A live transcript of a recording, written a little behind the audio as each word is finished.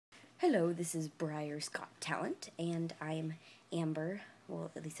Hello, this is Breyer's Got Talent, and I'm Amber. Well,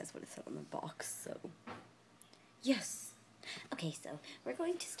 at least that's what it said on the box, so... Yes! Okay, so we're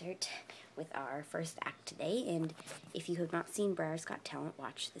going to start with our first act today, and if you have not seen Breyer's Got Talent,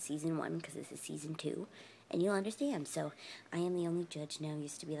 watch the season 1, because this is season 2, and you'll understand. So, I am the only judge now,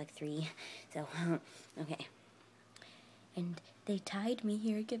 used to be like 3, so, okay. And they tied me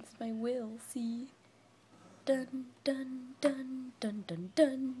here against my will, see? Dun, dun, dun, dun, dun,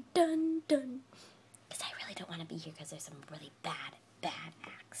 dun, dun, dun. Because I really don't want to be here because there's some really bad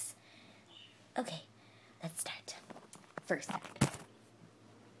acts. Okay, let's start. First act.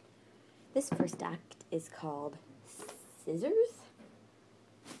 This first act is called Scissors.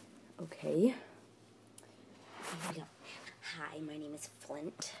 Okay. Here we go. Hi, my name is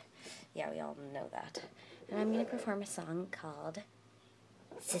Flint. Yeah, we all know that. And I'm going to perform a song called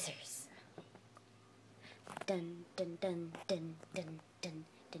Scissors. Dun, dun, dun, dun, dun, dun,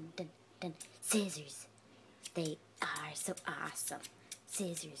 dun, dun, dun. Scissors. They are so awesome.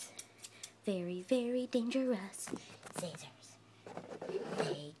 Scissors. Very, very dangerous. Scissors.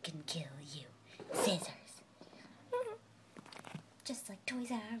 They can kill you. Scissors. Just like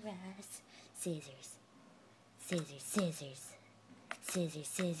Toys R Us. Scissors. Scissors, scissors. Scissors,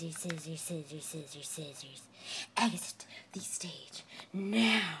 scissors, scissors, scissors, scissors, scissors. Exit the stage.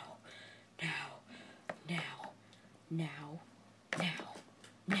 Now. Now.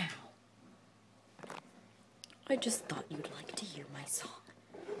 I just thought you'd like to hear my song.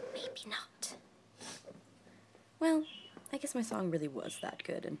 Maybe not. Well, I guess my song really was that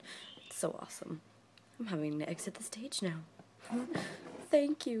good, and it's so awesome. I'm having to exit the stage now.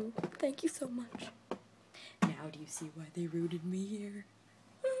 Thank you. Thank you so much. Now do you see why they rooted me here?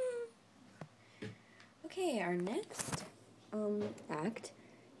 Okay, our next act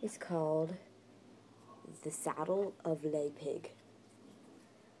is called The Saddle of Le Pig.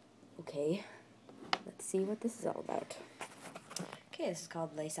 Okay, let's see what this is all about. Okay, this is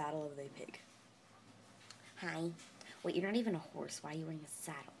called Le Saddle of Le Pig. Hi. Wait, you're not even a horse. Why are you wearing a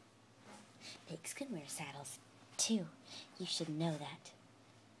saddle? Pigs can wear saddles, too. You should know that.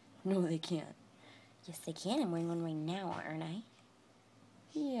 No, they can't. Yes, they can. I'm wearing one right now, aren't I?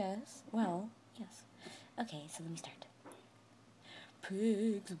 Yes. Well, yes. Okay, so let me start.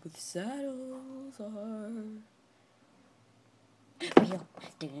 Pigs with saddles are... real,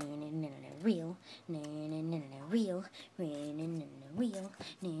 real, real, real.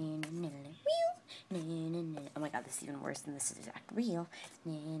 Oh my god, this is even worse than the Scissors act. Real,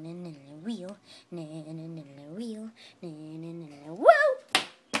 real, real, whoa!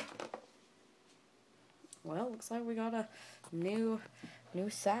 Well, looks like we got a new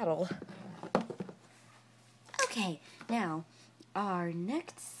saddle. Okay, now our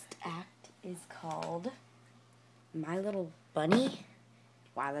next act is called My Little Bunny.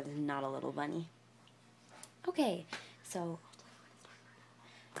 Wow, that is not a little bunny. Okay, so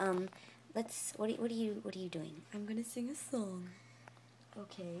what are you doing? I'm gonna sing a song.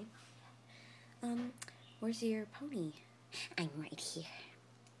 Okay. Where's your pony? I'm right here.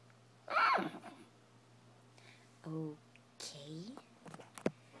 Okay.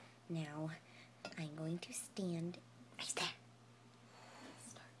 Now I'm going to stand right there.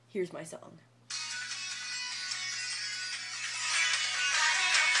 Here's my song.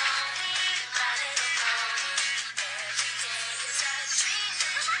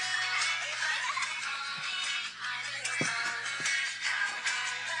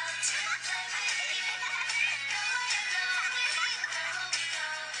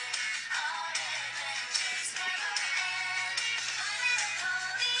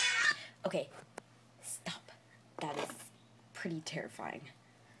 Okay, stop. That is pretty terrifying,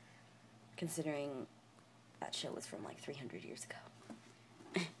 considering that show was from like 300 years ago.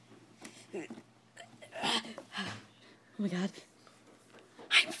 Oh my god.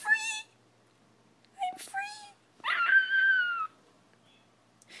 I'm free! I'm free!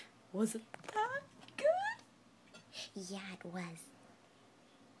 Was it that good? Yeah, it was.